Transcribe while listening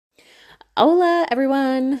Hola,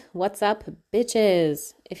 everyone. What's up,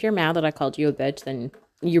 bitches? If you're mad that I called you a bitch, then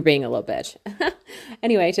you're being a little bitch.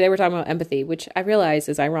 Anyway, today we're talking about empathy, which I realize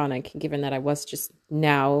is ironic given that I was just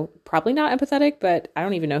now probably not empathetic, but I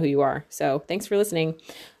don't even know who you are. So thanks for listening.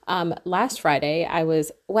 Last Friday, I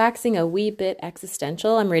was waxing a wee bit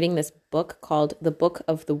existential. I'm reading this book called The Book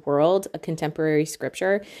of the World, a contemporary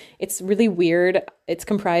scripture. It's really weird. It's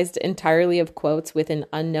comprised entirely of quotes with an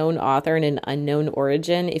unknown author and an unknown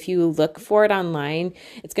origin. If you look for it online,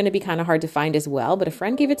 it's going to be kind of hard to find as well, but a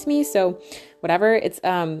friend gave it to me, so whatever. It's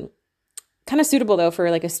kind of suitable though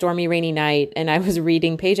for like a stormy rainy night, and I was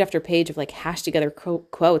reading page after page of like hashed together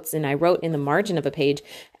quotes, and I wrote in the margin of a page,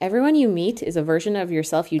 everyone you meet is a version of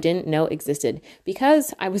yourself you didn't know existed.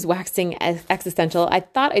 Because I was waxing existential, I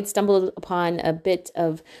thought I'd stumbled upon a bit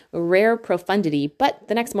of rare profundity, but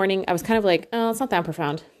the next morning I was kind of like, oh, it's not that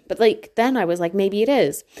profound. But like then I was like, maybe it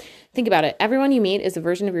is. Think about it. Everyone you meet is a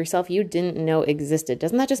version of yourself you didn't know existed.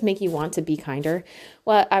 Doesn't that just make you want to be kinder?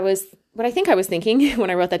 What I think I was thinking when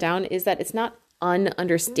I wrote that down is that it's not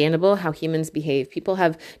ununderstandable how humans behave. People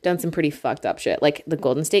have done some pretty fucked up shit, like the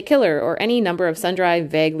Golden State Killer or any number of sundry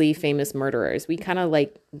vaguely famous murderers. We kind of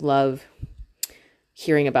like love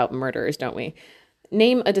hearing about murderers, don't we?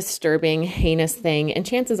 Name a disturbing, heinous thing, and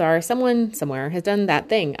chances are someone somewhere has done that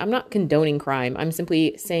thing. I'm not condoning crime. I'm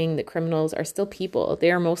simply saying that criminals are still people. They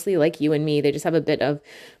are mostly like you and me. They just have a bit of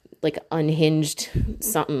like unhinged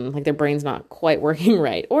something, like their brain's not quite working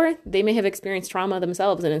right. Or they may have experienced trauma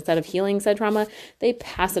themselves, and instead of healing said trauma, they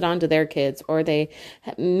pass it on to their kids. Or they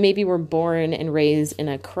maybe were born and raised in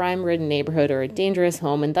a crime-ridden neighborhood or a dangerous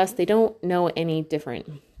home, and thus they don't know any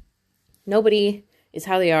different. Nobody is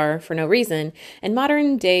how they are for no reason, and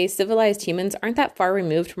modern day civilized humans aren't that far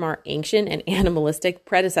removed from our ancient and animalistic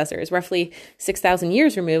predecessors, roughly 6,000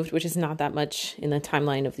 years removed, which is not that much in the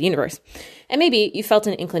timeline of the universe. And maybe you felt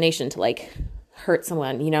an inclination to like hurt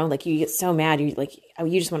someone, like you get so mad, you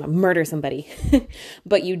just want to murder somebody,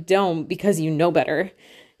 but you don't because you know better.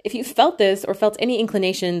 If you felt this or felt any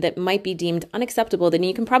inclination that might be deemed unacceptable, then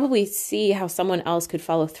you can probably see how someone else could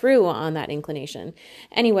follow through on that inclination.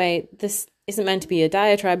 Anyway, this isn't meant to be a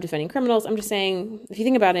diatribe defending criminals. I'm just saying, if you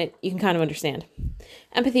think about it, you can kind of understand.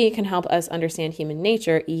 Empathy can help us understand human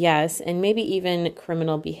nature, yes, and maybe even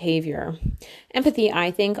criminal behavior. Empathy, I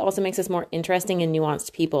think, also makes us more interesting and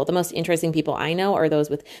nuanced people. The most interesting people I know are those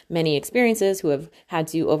with many experiences who have had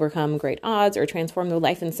to overcome great odds or transform their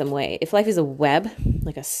life in some way. If life is a web,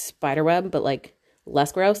 like a spider web, but like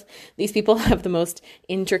less gross, these people have the most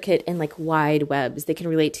intricate and like wide webs. They can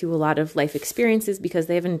relate to a lot of life experiences because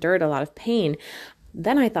they have endured a lot of pain.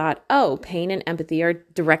 Then I thought, oh, pain and empathy are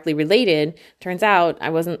directly related. Turns out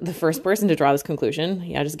I wasn't the first person to draw this conclusion.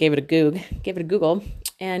 Yeah, I just gave it a Google,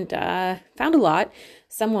 and found a lot.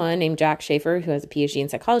 Someone named Jack Schaefer, who has a PhD in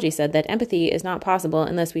psychology, said that empathy is not possible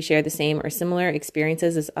unless we share the same or similar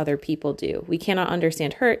experiences as other people do. We cannot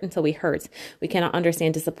understand hurt until we hurt. We cannot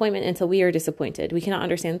understand disappointment until we are disappointed. We cannot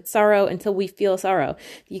understand sorrow until we feel sorrow.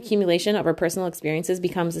 The accumulation of our personal experiences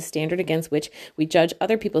becomes a standard against which we judge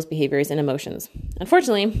other people's behaviors and emotions.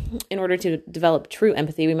 Unfortunately, in order to develop true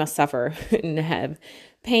empathy, we must suffer and have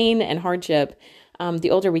pain and hardship.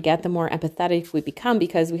 The older we get, the more empathetic we become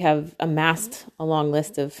because we have amassed a long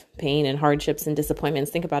list of pain and hardships and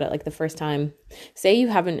disappointments. Think about it, like the first time, say you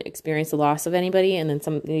haven't experienced the loss of anybody and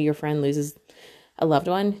then your friend loses a loved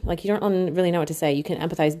one, like you don't really know what to say. You can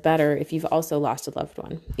empathize better if you've also lost a loved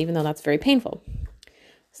one, even though that's very painful.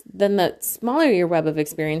 Then the smaller your web of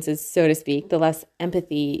experiences, so to speak, the less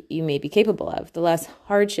empathy you may be capable of. The less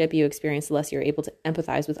hardship you experience, the less you're able to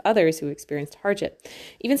empathize with others who experienced hardship.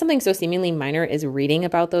 Even something so seemingly minor as reading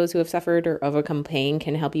about those who have suffered or overcome pain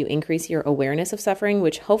can help you increase your awareness of suffering,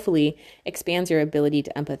 which hopefully expands your ability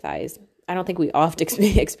to empathize. I don't think we often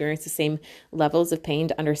experience the same levels of pain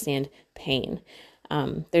to understand pain.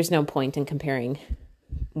 There's no point in comparing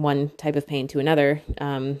one type of pain to another,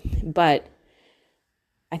 but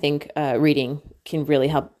I think reading can really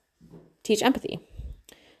help teach empathy.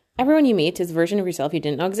 Everyone you meet is a version of yourself you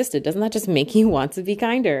didn't know existed. Doesn't that just make you want to be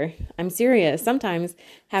kinder? I'm serious. Sometimes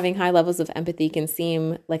having high levels of empathy can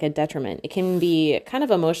seem like a detriment. It can be kind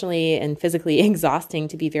of emotionally and physically exhausting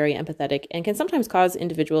to be very empathetic and can sometimes cause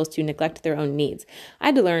individuals to neglect their own needs. I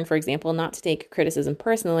had to learn, for example, not to take criticism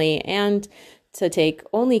personally and to take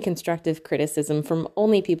only constructive criticism from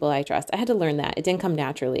only people I trust. I had to learn that. It didn't come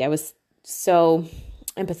naturally. I was so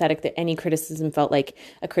empathetic that any criticism felt like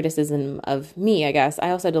a criticism of me, I guess. I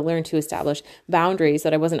also had to learn to establish boundaries so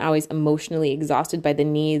that I wasn't always emotionally exhausted by the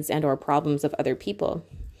needs and or problems of other people.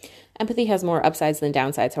 Empathy has more upsides than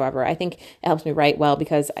downsides, however. I think it helps me write well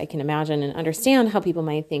because I can imagine and understand how people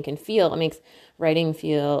might think and feel. It makes writing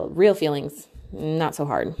feel real feelings not so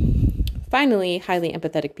hard. Finally, highly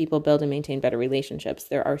empathetic people build and maintain better relationships.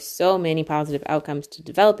 There are so many positive outcomes to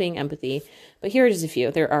developing empathy, but here are just a few.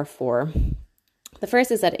 There are 4. The first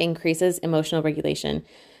is that it increases emotional regulation,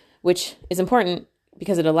 which is important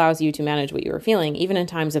because it allows you to manage what you are feeling, even in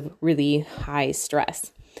times of really high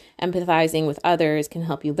stress. Empathizing with others can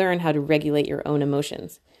help you learn how to regulate your own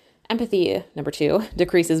emotions. Empathy, number 2,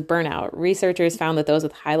 decreases burnout. Researchers found that those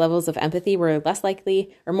with high levels of empathy were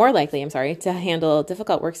more likely to handle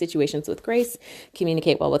difficult work situations with grace,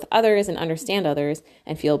 communicate well with others and understand others,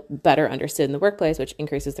 and feel better understood in the workplace, which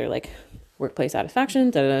increases their workplace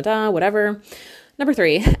satisfaction, whatever. Number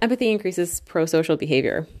 3, empathy increases pro-social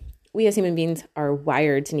behavior. We as human beings are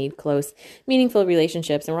wired to need close, meaningful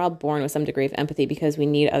relationships, and we're all born with some degree of empathy because we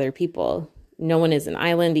need other people. No one is an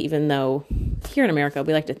island, even though here in America,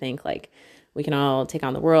 we like to think we can all take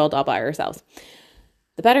on the world all by ourselves.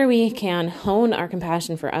 The better we can hone our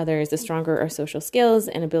compassion for others, the stronger our social skills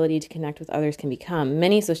and ability to connect with others can become.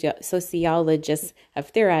 Many sociologists have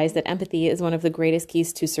theorized that empathy is one of the greatest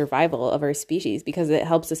keys to survival of our species because it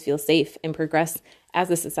helps us feel safe and progress as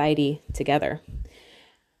a society together.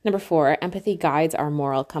 Number 4, empathy guides our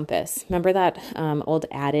moral compass. Remember that old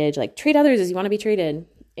adage, treat others as you want to be treated?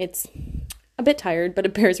 It's a bit tired, but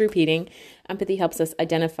it bears repeating. Empathy helps us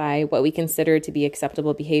identify what we consider to be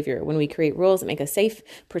acceptable behavior. When we create rules that make us safe,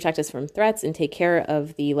 protect us from threats, and take care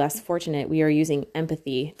of the less fortunate, we are using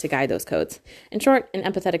empathy to guide those codes. In short, an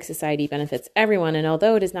empathetic society benefits everyone, and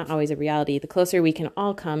although it is not always a reality, the closer we can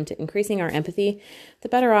all come to increasing our empathy, the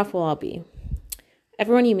better off we'll all be.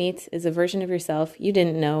 Everyone you meet is a version of yourself you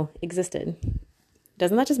didn't know existed.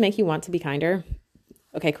 Doesn't that just make you want to be kinder?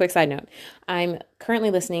 Okay, quick side note. I'm currently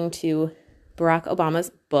listening to Barack Obama's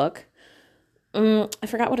book. I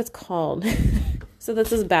forgot what it's called. So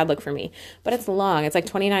this is a bad look for me. But it's long. It's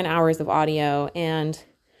 29 hours of audio. And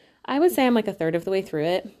I would say I'm a third of the way through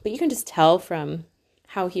it. But you can just tell from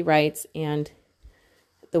how he writes and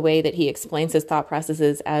the way that he explains his thought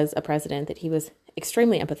processes as a president that he was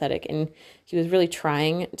extremely empathetic and he was really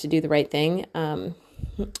trying to do the right thing.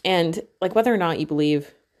 And whether or not you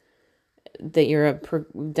believe that you're a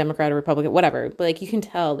Democrat or Republican, whatever, but you can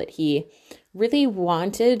tell that he really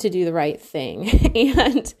wanted to do the right thing.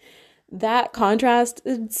 And that contrast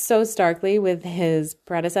so starkly with his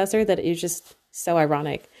predecessor that it was just so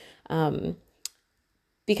ironic.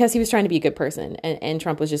 Because he was trying to be a good person and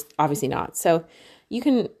Trump was just obviously not. So you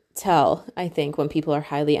can tell, I think, when people are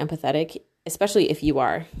highly empathetic, especially if you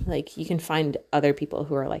are, you can find other people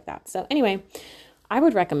who are like that. So anyway, I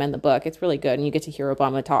would recommend the book. It's really good. And you get to hear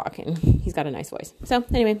Obama talk and he's got a nice voice. So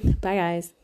anyway, bye guys.